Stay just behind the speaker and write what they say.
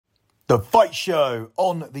The Fight Show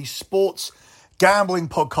on the Sports Gambling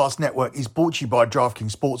Podcast Network is brought to you by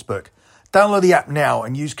DraftKings Sportsbook. Download the app now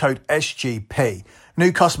and use code SGP.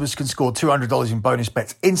 New customers can score $200 in bonus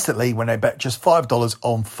bets instantly when they bet just $5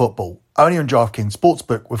 on football. Only on DraftKings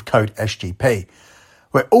Sportsbook with code SGP.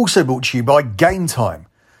 We're also brought to you by Game Time.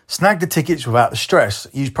 Snag the tickets without the stress.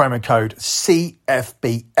 Use promo code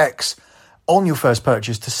CFBX on your first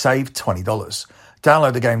purchase to save $20.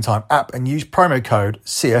 Download the Game Time app and use promo code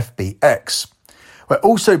CFBX. We're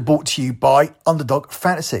also brought to you by Underdog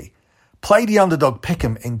Fantasy. Play the Underdog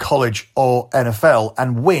Pick'em in college or NFL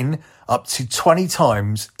and win up to 20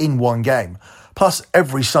 times in one game. Plus,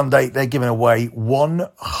 every Sunday, they're giving away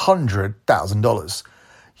 $100,000.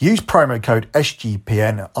 Use promo code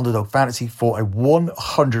SGPN at Underdog Fantasy for a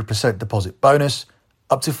 100% deposit bonus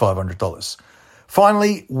up to $500.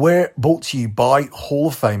 Finally, we're brought to you by Hall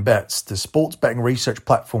of Fame Bets, the sports betting research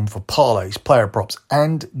platform for parlays, player props,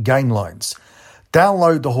 and game lines.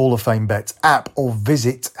 Download the Hall of Fame Bets app or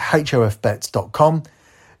visit hofbets.com.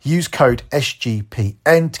 Use code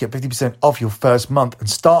SGPN to get 50% off your first month and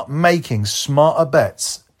start making smarter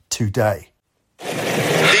bets today.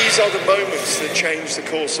 These are the moments that change the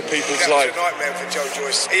course of people's lives. That was a nightmare for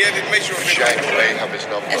Joyce. He had immeasurably Shame have his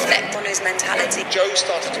number. Effect on his mentality. Joe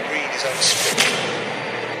started to read his own script.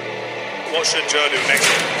 What should Joe do next?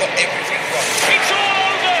 Got everything wrong. It's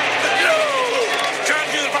all over! No! Can't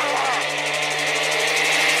do the power!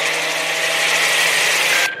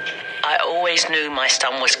 I always knew my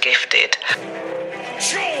son was gifted.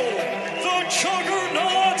 Joe, the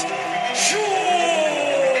juggernaut, Joy!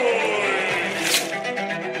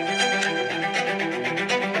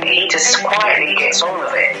 He just quietly gets on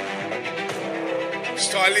with it.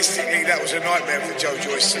 Stylistically, that was a nightmare for Joe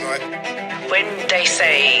Joyce tonight. When they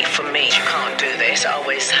say, for me, you can't do this, I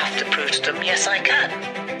always have to prove to them, yes, I can.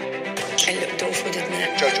 It looked awful, didn't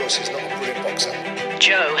it? Joe Joyce is not a brilliant boxer.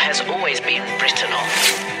 Joe has always been written off.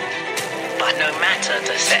 But no matter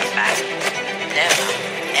the setback, never,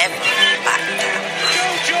 ever back down.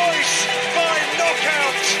 Joe Joyce by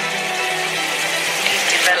knockout! He's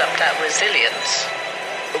developed that resilience.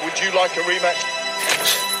 But would you like a rematch?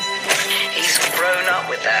 He's grown up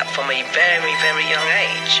with that from a very, very young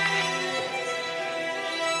age.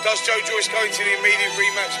 Does Joe Joyce go into the immediate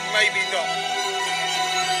rematch? Maybe not.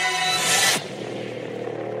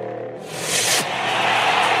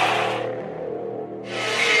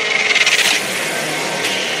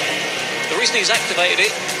 The reason he's activated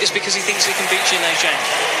it is because he thinks he can beat Zhilei Zhang.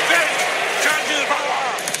 Can't do the power!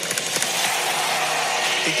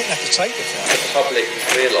 He didn't have to take the fight. The public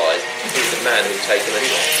realised he's the man who's taken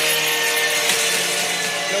anyone.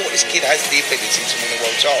 You know what? This kid has the ability to win a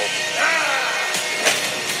world title.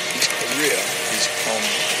 His career is on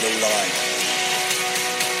the line.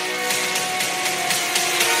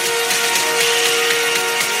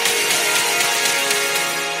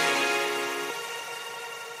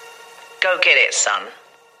 Go get it, son.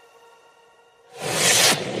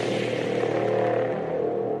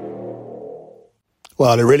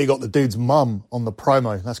 Well, they really got the dude's mum on the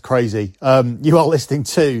promo. That's crazy. You are listening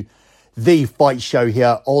to The Fight Show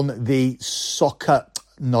here on the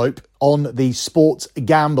on the Sports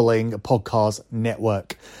Gambling Podcast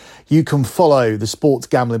Network. You can follow the Sports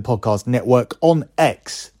Gambling Podcast Network on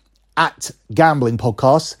X at Gambling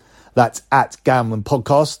Podcast. That's at Gambling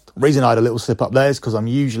Podcast. The reason I had a little slip up there is because I'm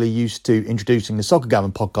usually used to introducing the Soccer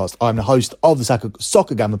Gambling Podcast. I'm the host of the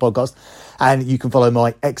Soccer Gambling Podcast, and you can follow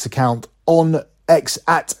my X account on X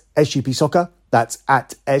at SGP Soccer. That's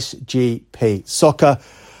at SGP Soccer.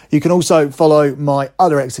 You can also follow my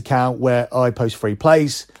other X account where I post free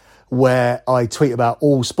plays, where I tweet about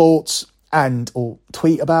all sports or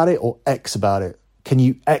tweet about it or X about it. Can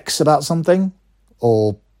you X about something?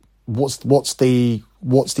 Or what's the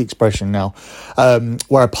expression now?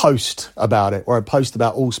 Where I post about it, where I post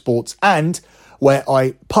about all sports, and where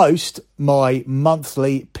I post my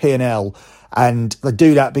monthly P&L. And I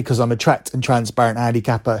do that because I'm a tracked and transparent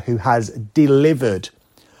handicapper who has delivered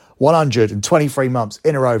 123 months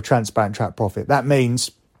in a row of transparent track profit. That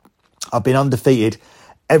means I've been undefeated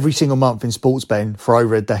every single month in sports betting for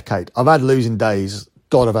over a decade. I've had losing days.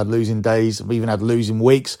 God, I've had losing days. I've even had losing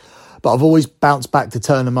weeks. But I've always bounced back to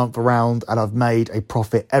turn the month around, and I've made a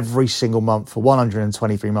profit every single month for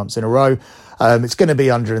 123 months in a row. It's going to be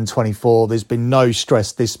 124. There's been no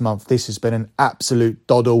stress this month. This has been an absolute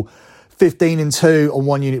doddle. 15-2 on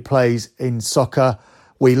one unit plays in soccer.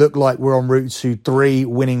 We look like we're en route to 3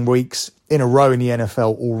 winning weeks in a row in the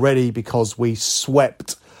NFL already because we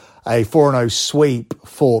swept a 4-0 sweep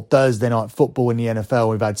for Thursday night football in the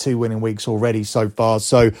NFL. We've had 2 winning weeks already so far.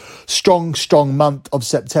 So strong month of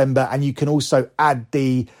September. And you can also add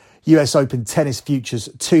the US Open tennis futures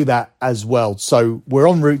to that as well. So we're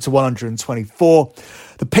en route to 124.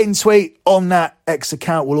 The pin tweet on that X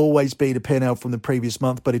account will always be the P&L from the previous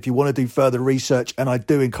month. But if you want to do further research, and I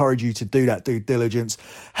do encourage you to do that due diligence,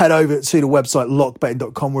 head over to the website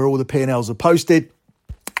lockbetting.com where all the P&Ls are posted.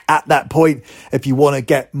 At that point, if you want to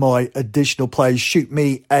get my additional plays, shoot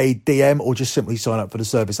me a DM or just simply sign up for the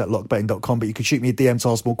service at lockbetting.com. But you can shoot me a DM to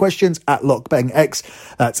ask more questions at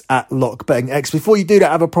lockbettingx. That's at lockbettingx. Before you do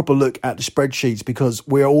that, have a proper look at the spreadsheets because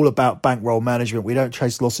we're all about bankroll management. We don't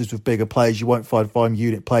chase losses with bigger plays. You won't find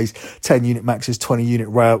 5-unit plays, 10-unit maxes,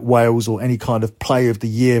 20-unit whales or any kind of play of the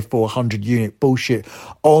year for 100-unit bullshit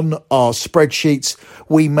on our spreadsheets.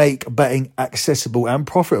 We make betting accessible and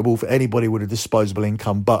profitable for anybody with a disposable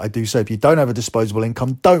income. But I do say if you don't have a disposable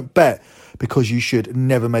income, don't bet because you should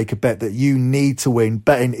never make a bet that you need to win.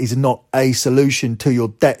 Betting is not a solution to your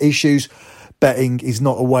debt issues. Betting is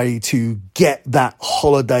not a way to get that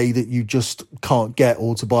holiday that you just can't get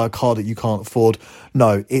or to buy a car that you can't afford.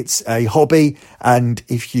 No, it's a hobby. And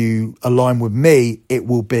if you align with me, it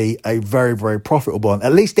will be a very, very profitable one.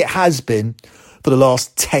 At least it has been for the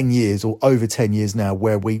last 10 years or over 10 years now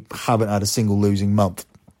where we haven't had a single losing month.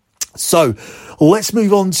 So let's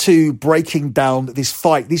move on to breaking down this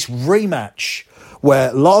fight, this rematch,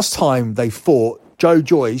 where last time they fought,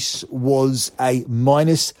 Joyce was a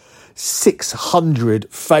minus 600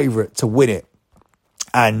 favourite to win it.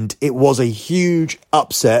 And it was a huge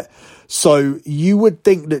upset. So you would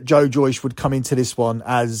think that Joyce would come into this one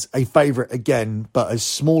as a favourite again, but a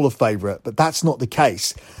smaller favourite. But that's not the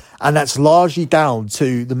case. And that's largely down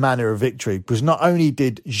to the manner of victory. Because not only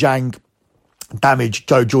did Zhang damage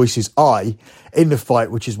Joyce's eye in the fight,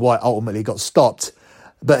 which is why ultimately got stopped,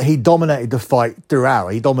 but he dominated the fight throughout.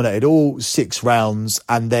 He dominated all 6 rounds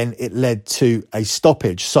and then it led to a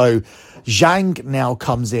stoppage. So Zhang now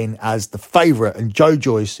comes in as the favourite and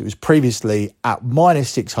Joyce, who was previously at minus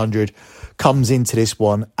 600, comes into this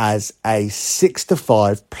one as a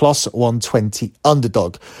 6-5 plus 120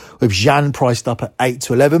 underdog, with Zhang priced up at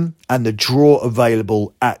 8-11 and the draw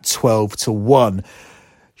available at 12-1.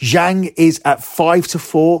 Zhang is at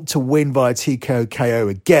 5-4 to win via TKO KO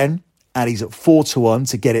again, and he's at 4-1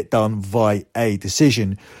 to get it done via a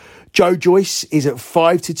decision. Joyce is at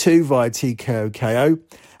 5-2 via TKO KO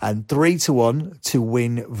and 3-1 to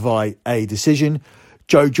win via a decision.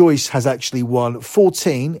 Joyce has actually won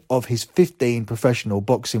 14 of his 15 professional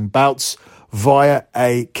boxing bouts via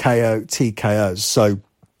a KO TKOs. So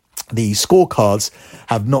the scorecards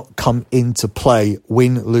have not come into play,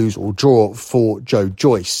 win, lose or draw for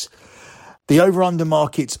Joyce. The over-under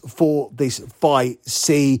markets for this fight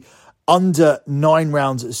see under 9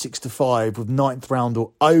 rounds at 6-5 with 9th round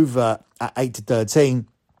or over at 8-13.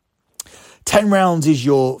 10 rounds is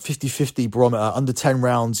your 50-50 barometer. Under 10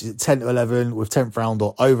 rounds is at 10-11 with 10th round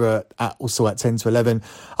or over also at 10-11.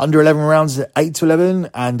 Under 11 rounds is at 8-11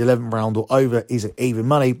 and 11th round or over is at even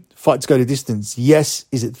money. Fight to go to distance, yes,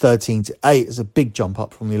 is at 13-8. It's a big jump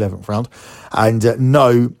up from the 11th round. And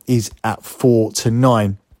no is at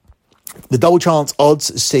 4-9. The double chance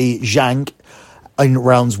odds see Zhang in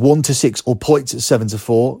rounds 1-6 or points at 7-4,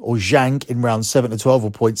 or Zhang in rounds 7-12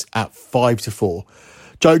 or points at 5-4.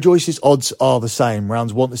 Joyce's odds are the same.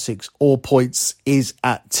 Rounds 1-6 or points is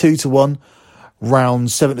at 2-1.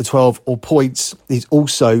 Rounds 7-12 or points is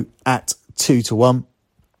also at 2-1.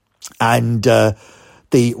 And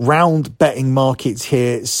the round betting markets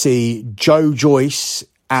here see Joyce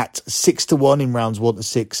at 6-1 in rounds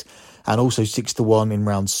 1-6 and also 6-1 in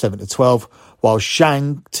rounds 7-12, while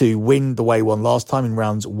Zhang to win the way he won last time in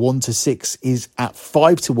rounds 1-6 is at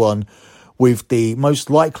 5-1, with the most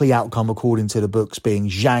likely outcome according to the books being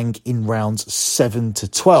Zhang in rounds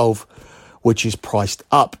 7-12, which is priced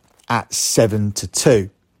up at 7-2.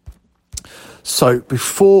 So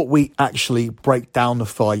before we actually break down the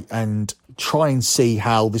fight and try and see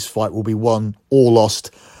how this fight will be won or lost,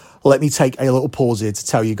 let me take a little pause here to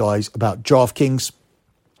tell you guys about DraftKings.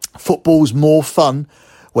 Football's more fun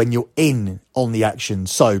when you're in on the action.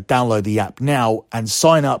 So download the app now and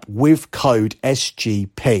sign up with code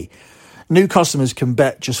SGP. New customers can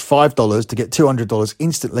bet just $5 to get $200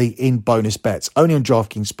 instantly in bonus bets. Only on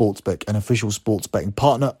DraftKings Sportsbook, an official sports betting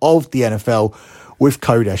partner of the NFL, with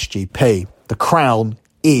code SGP. The crown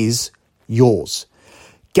is yours.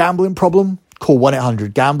 Gambling problem? Call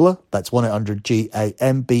 1-800-GAMBLER. That's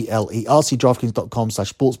 1-800-GAMBLER. See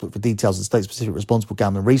DraftKings.com/sportsbook for details and state-specific responsible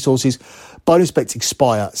gambling resources. Bonus bets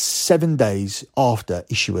expire 7 days after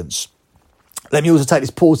issuance. Let me also take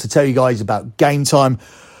this pause to tell you guys about Game Time.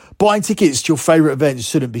 Buying tickets to your favourite events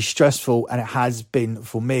shouldn't be stressful, and it has been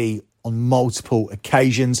for me on multiple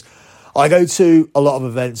occasions. I go to a lot of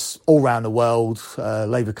events all around the world,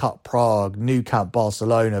 Labour Cup Prague, Nou Camp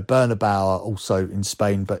Barcelona, Bernabeu, also in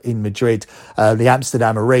Spain, but in Madrid, the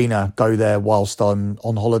Amsterdam Arena, go there whilst I'm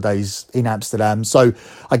on holidays in Amsterdam. So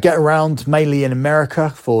I get around mainly in America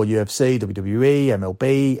for UFC, WWE,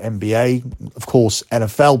 MLB, NBA, of course,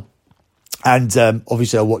 NFL. And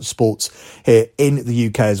obviously I watch sports here in the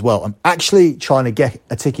UK as well. I'm actually trying to get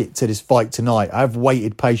a ticket to this fight tonight. I've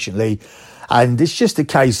waited patiently. And it's just a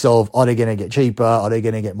case of, are they going to get cheaper? Are they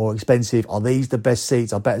going to get more expensive? Are these the best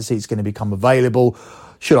seats? Are better seats going to become available?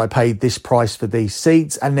 Should I pay this price for these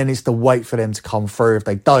seats? And then it's to wait for them to come through. If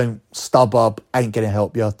they don't, StubHub ain't going to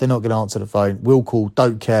help you. They're not going to answer the phone. Will call,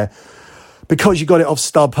 don't care. Because you got it off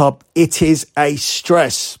StubHub, it is a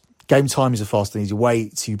stress. Game Time is a fast and easy way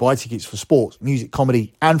to buy tickets for sports, music,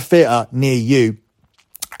 comedy and theatre near you.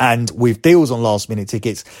 And with deals on last minute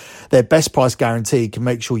tickets, their best price guarantee can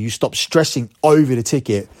make sure you stop stressing over the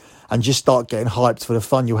ticket and just start getting hyped for the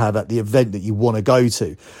fun you'll have at the event that you want to go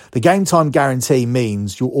to. The Game Time guarantee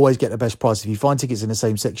means you'll always get the best price. If you find tickets in the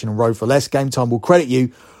same section and row for less, Game Time will credit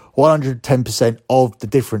you 110% of the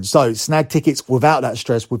difference. So snag tickets without that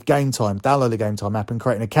stress with Game Time. Download the Game Time app and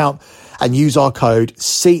create an account and use our code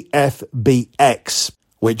CFBX,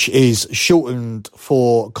 which is shortened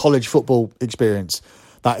for College Football Experience.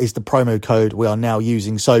 That is the promo code we are now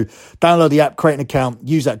using. So download the app, create an account,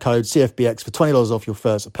 use that code CFBX for $20 off your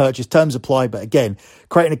first purchase. Terms apply. But again,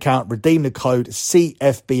 create an account, redeem the code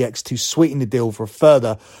CFBX to sweeten the deal for a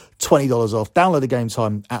further $20 off. Download the Game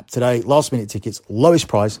Time app today. Last minute tickets, lowest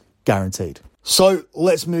price guaranteed. So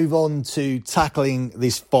let's move on to tackling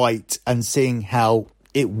this fight and seeing how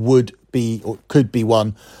it would be or could be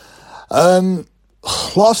won.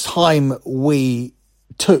 Last time we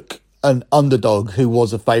took an underdog who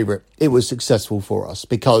was a favourite, it was successful for us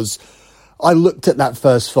because I looked at that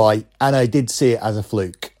first fight and I did see it as a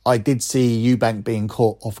fluke. I did see Eubank being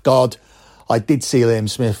caught off guard. I did see Liam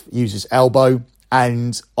Smith use his elbow,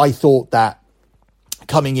 and I thought that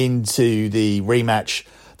coming into the rematch,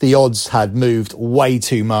 the odds had moved way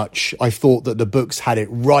too much. I thought that the books had it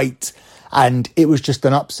right, and it was just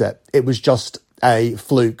an upset. It was just a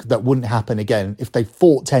fluke that wouldn't happen again. If they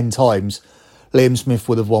fought 10 times, Liam Smith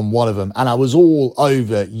would have won one of them. And I was all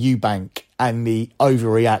over Eubank and the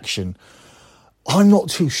overreaction. I'm not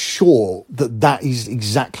too sure that that is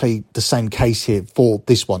exactly the same case here for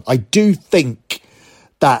this one. I do think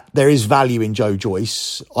that there is value in Joe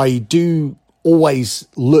Joyce. I do always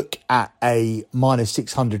look at a minus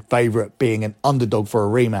 600 favourite being an underdog for a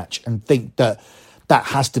rematch and think that that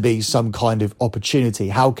has to be some kind of opportunity.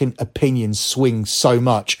 How can opinions swing so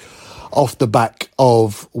much off the back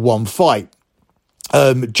of one fight?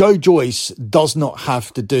 Joe Joyce does not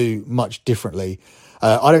have to do much differently.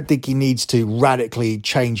 I don't think he needs to radically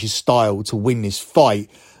change his style to win this fight,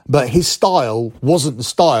 but his style wasn't the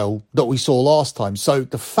style that we saw last time. So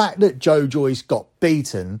the fact that Joe Joyce got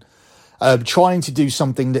beaten, trying to do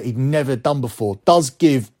something that he'd never done before, does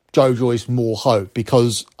give Joe Joyce more hope,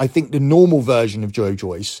 because I think the normal version of Joe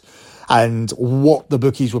Joyce and what the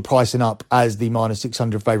bookies were pricing up as the minus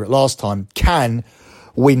 600 favourite last time can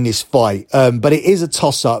win this fight. But it is a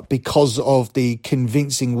toss-up because of the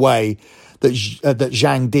convincing way that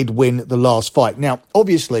Zhang did win the last fight. Now,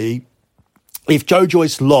 obviously, if Joe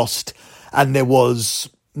Joyce lost and there was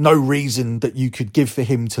no reason that you could give for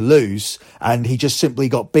him to lose, and he just simply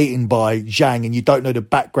got beaten by Zhang, and you don't know the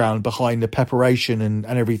background behind the preparation and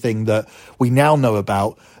everything that we now know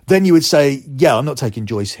about, then you would say, yeah, I'm not taking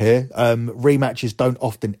Joyce here. Rematches don't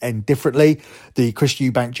often end differently. The Chris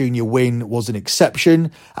Eubank Jr. win was an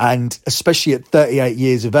exception, and especially at 38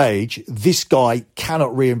 years of age, this guy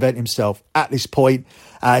cannot reinvent himself at this point,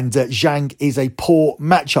 and Zhang is a poor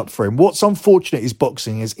matchup for him. What's unfortunate is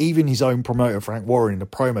boxing is even his own promoter, Frank Warren, in the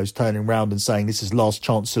promos turning around and saying this is last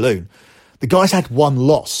chance saloon. The guy's had one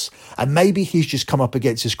loss, and maybe he's just come up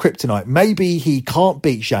against his kryptonite. Maybe he can't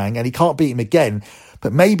beat Zhang and he can't beat him again,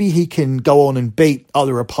 but maybe he can go on and beat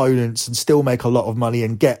other opponents and still make a lot of money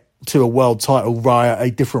and get to a world title via a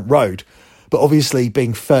different road. But obviously,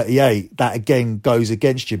 being 38, that again goes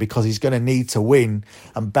against you, because he's going to need to win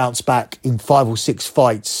and bounce back in 5 or 6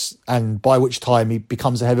 fights, and by which time he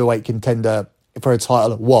becomes a heavyweight contender for a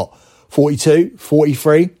title at 42,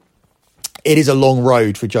 43? It is a long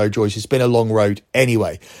road for Joe Joyce. It's been a long road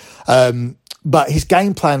anyway. But his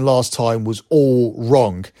game plan last time was all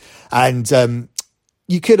wrong. And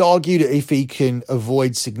you could argue that if he can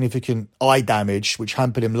avoid significant eye damage, which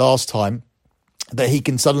hampered him last time, that he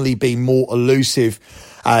can suddenly be more elusive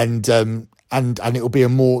and it'll be a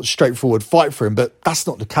more straightforward fight for him. But that's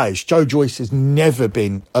not the case. Joe Joyce has never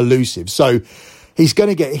been elusive. So he's going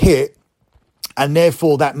to get hit. And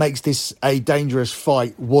therefore, that makes this a dangerous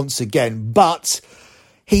fight once again. But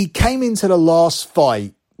he came into the last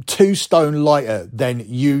fight 2 stone lighter than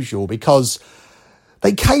usual because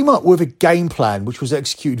they came up with a game plan which was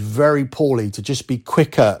executed very poorly to just be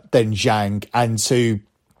quicker than Zhang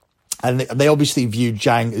and they obviously viewed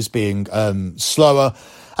Zhang as being slower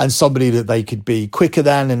and somebody that they could be quicker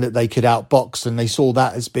than and that they could outbox, and they saw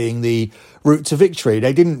that as being the route to victory.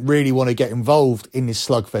 They didn't really want to get involved in this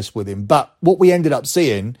slugfest with him. But what we ended up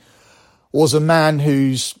seeing was a man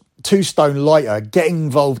who's 2 stone lighter getting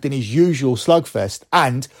involved in his usual slugfest,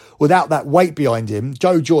 and without that weight behind him,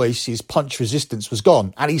 Joyce, his punch resistance was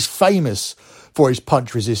gone, and he's famous for his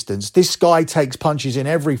punch resistance. This guy takes punches in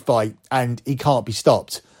every fight and he can't be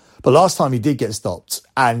stopped. But last time he did get stopped,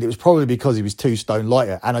 and it was probably because he was 2 stone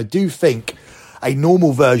lighter. And I do think a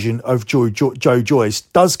normal version of Joyce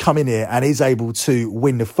does come in here and is able to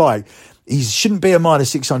win the fight. He shouldn't be a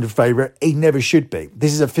 -600 favourite. He never should be.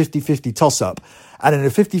 This is a 50-50 toss-up. And in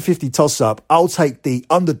a 50-50 toss-up, I'll take the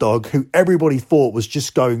underdog who everybody thought was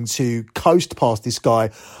just going to coast past this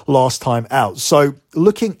guy last time out. So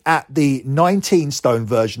looking at the 19 stone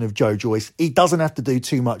version of Joyce, he doesn't have to do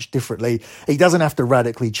too much differently. He doesn't have to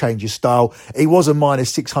radically change his style. He was a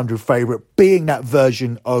 -600 favourite. Being that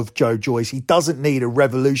version of Joyce, he doesn't need a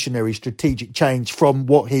revolutionary strategic change from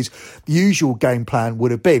what his usual game plan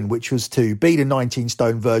would have been, which was to be the 19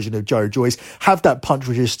 stone version of Joyce, have that punch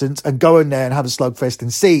resistance and go in there and have a slugfest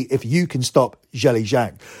and see if you can stop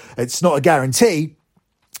Zhang. It's not a guarantee.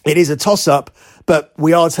 It is a toss-up, but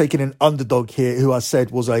we are taking an underdog here who I said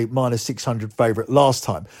was a -600 favourite last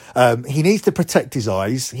time. He needs to protect his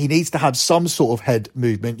eyes. He needs to have some sort of head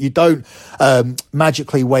movement. You don't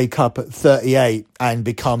magically wake up at 38 and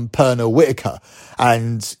become Pernell Whitaker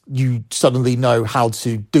and you suddenly know how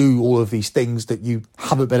to do all of these things that you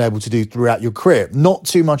haven't been able to do throughout your career. Not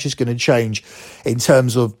too much is going to change in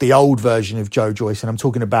terms of the old version of Joyce, and I'm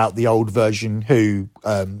talking about the old version who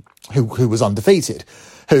was undefeated,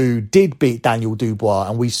 who did beat Daniel Dubois,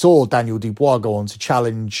 and we saw Daniel Dubois go on to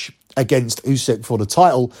challenge against Usyk for the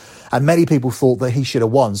title, and many people thought that he should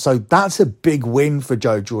have won. So that's a big win for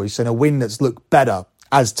Joyce, and a win that's looked better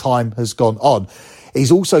as time has gone on.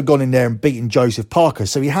 He's also gone in there and beaten Joseph Parker,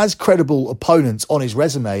 so he has credible opponents on his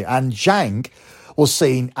resume, and Zhang was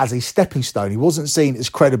seen as a stepping stone. He wasn't seen as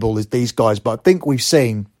credible as these guys, but I think we've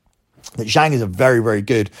seen that Zhang is a very, very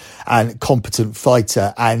good and competent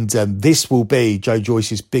fighter, and this will be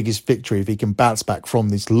Joyce's biggest victory if he can bounce back from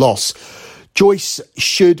this loss. Joyce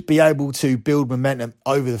should be able to build momentum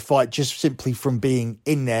over the fight just simply from being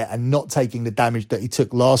in there and not taking the damage that he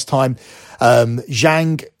took last time.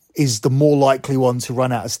 Zhang is the more likely one to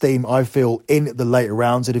run out of steam, I feel, in the later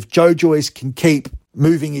rounds, and if Joyce can keep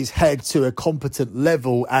moving his head to a competent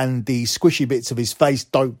level and the squishy bits of his face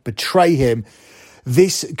don't betray him,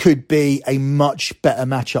 this could be a much better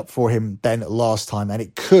matchup for him than last time, and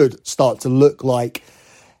it could start to look like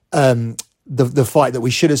the fight that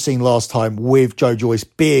we should have seen last time, with Joyce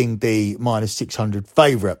being the -600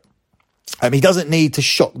 favourite. He doesn't need to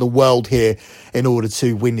shock the world here in order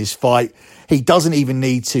to win this fight. He doesn't even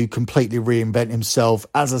need to completely reinvent himself.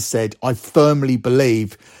 As I said, I firmly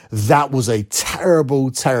believe that was a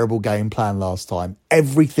terrible, terrible game plan last time.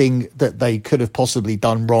 Everything that they could have possibly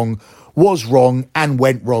done wrong was wrong and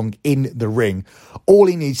went wrong in the ring. All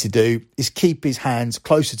he needs to do is keep his hands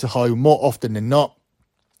closer to home more often than not,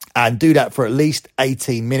 and do that for at least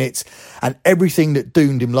 18 minutes. And everything that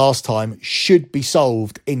doomed him last time should be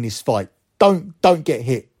solved in this fight. Don't get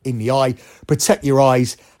hit in the eye. Protect your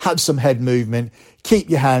eyes. Have some head movement. Keep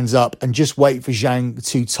your hands up and just wait for Zhang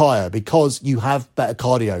to tire, because you have better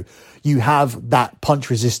cardio. You have that punch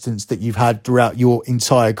resistance that you've had throughout your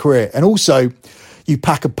entire career. And also, you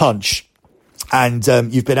pack a punch, and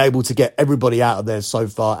you've been able to get everybody out of there so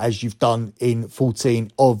far, as you've done in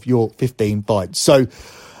 14 of your 15 fights. So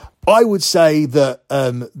I would say that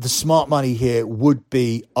the smart money here would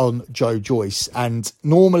be on Joyce. And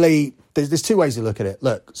normally, there's 2 ways to look at it.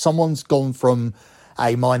 Look, someone's gone from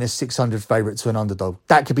a -600 favourite to an underdog.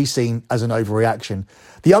 That could be seen as an overreaction.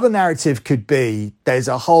 The other narrative could be there's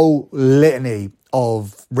a whole litany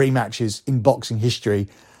of rematches in boxing history,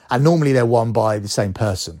 and normally they're won by the same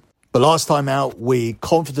person. But last time out, we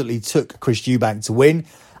confidently took Chris Eubank to win,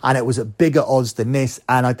 and it was at bigger odds than this.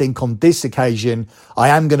 And I think on this occasion, I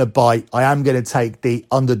am going to bite. I am going to take the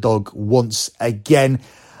underdog once again.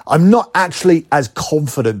 I'm not actually as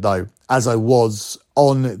confident, though, as I was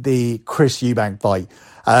on the Chris Eubank fight.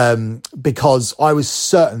 because I was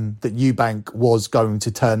certain that Eubank was going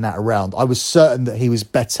to turn that around. I was certain that he was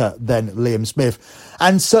better than Liam Smith,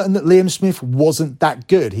 and certain that Liam Smith wasn't that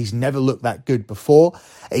good. He's never looked that good before.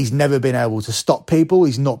 He's never been able to stop people.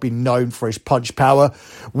 He's not been known for his punch power.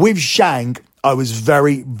 With Zhang, I was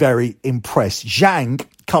very, very impressed. Zhang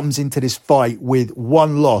comes into this fight with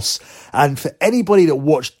one loss, and for anybody that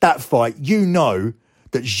watched that fight, you know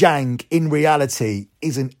that Zhang, in reality,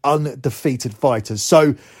 is an undefeated fighter.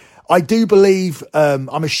 So I do believe I'm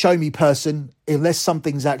a show me person. Unless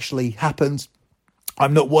something's actually happened,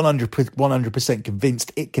 I'm not 100%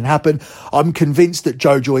 convinced it can happen. I'm convinced that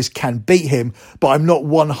Joe Joyce can beat him, but I'm not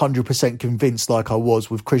 100% convinced like I was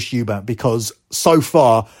with Chris Eubank, because so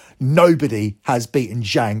far, nobody has beaten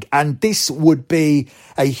Zhang, and this would be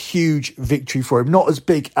a huge victory for him. Not as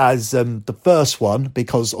big as the first one,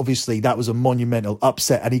 because obviously that was a monumental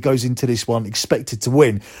upset and he goes into this one expected to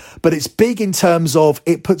win, but it's big in terms of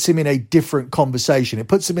it puts him in a different conversation. It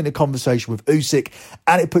puts him in a conversation with Usyk,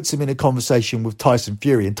 and it puts him in a conversation with Tyson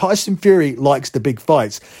Fury, and Tyson Fury likes the big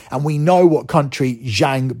fights, and we know what country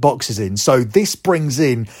Zhang boxes in, so this brings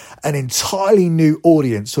in an entirely new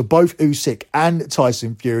audience for both Usyk and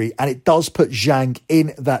Tyson Fury, and it does put Zhang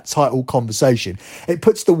in that title conversation. It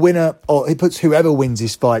puts the winner, or it puts whoever wins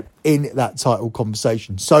this fight in that title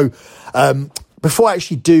conversation. So before I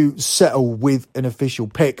actually do settle with an official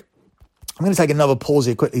pick, I'm going to take another pause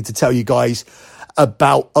here quickly to tell you guys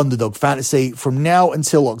about Underdog Fantasy. From now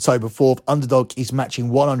until October 4th, Underdog is matching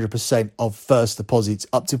 100% of first deposits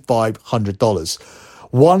up to $500.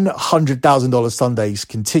 $100,000 Sundays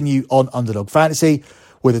continue on Underdog Fantasy,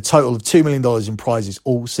 with a total of $2 million in prizes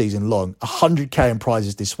all season long. 100k in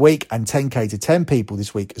prizes this week, and 10k to 10 people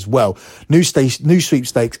this week as well. New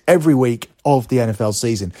sweepstakes every week of the NFL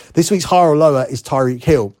season. This week's higher or lower is Tyreek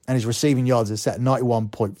Hill, and his receiving yards are set at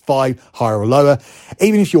 91.5, higher or lower.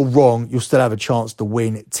 Even if you're wrong, you'll still have a chance to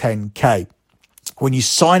win 10k. When you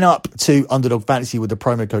sign up to Underdog Fantasy with the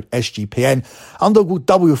promo code SGPN, Underdog will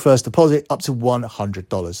double your first deposit up to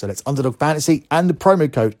 $100. So that's Underdog Fantasy and the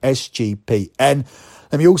promo code SGPN.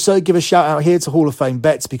 Let me also give a shout out here to Hall of Fame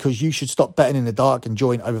Bets, because you should stop betting in the dark and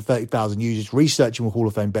join over 30,000 users researching with Hall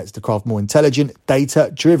of Fame Bets to craft more intelligent,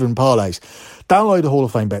 data-driven parlays. Download the Hall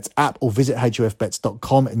of Fame Bets app or visit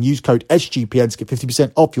hofbets.com and use code SGPN to get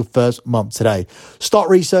 50% off your first month today. Start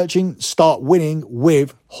researching, start winning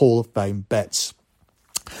with Hall of Fame Bets.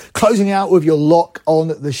 Closing out with your lock on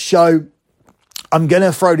the show, I'm going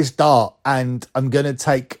to throw this dart and I'm going to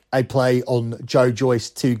take a play on Joe Joyce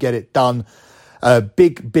to get it done. A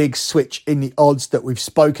big switch in the odds that we've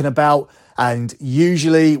spoken about. And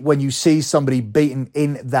usually when you see somebody beaten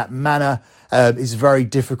in that manner, it's very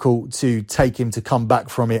difficult to take him to come back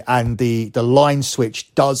from it. And the line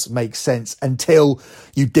switch does make sense until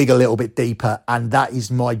you dig a little bit deeper. And that is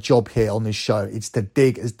my job here on this show. It's to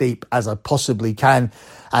dig as deep as I possibly can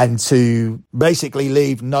and to basically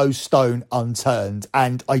leave no stone unturned.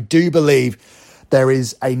 And I do believe there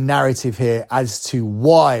is a narrative here as to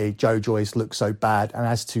why Joe Joyce looked so bad and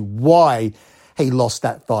as to why he lost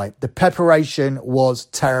that fight. The preparation was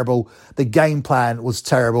terrible. The game plan was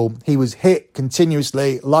terrible. He was hit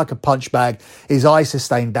continuously like a punch bag. His eye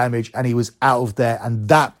sustained damage and he was out of there. And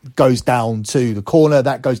that goes down to the corner.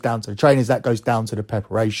 That goes down to the trainers. That goes down to the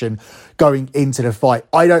preparation going into the fight.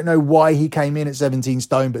 I don't know why he came in at 17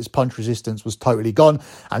 stone, but his punch resistance was totally gone.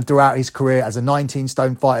 And throughout his career as a 19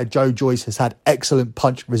 stone fighter, Joe Joyce has had excellent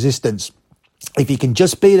punch resistance. If he can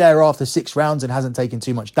just be there after 6 rounds and hasn't taken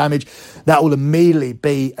too much damage, that will immediately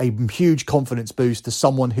be a huge confidence boost to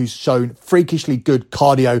someone who's shown freakishly good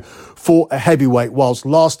cardio for a heavyweight, whilst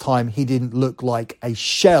last time he didn't look like a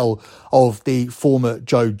shell of the former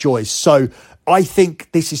Joe Joyce. So I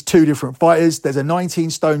think this is two different fighters. There's a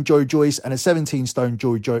 19-stone Joe Joyce and a 17-stone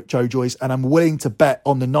Joe Joyce, and I'm willing to bet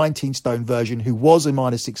on the 19-stone version, who was a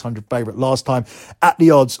minus 600 favourite last time, at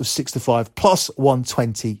the odds of 6-5 plus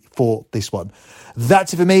 120 for this one.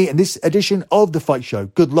 That's it for me in this edition of The Fight Show.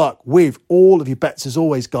 Good luck with all of your bets as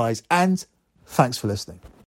always, guys, and thanks for listening.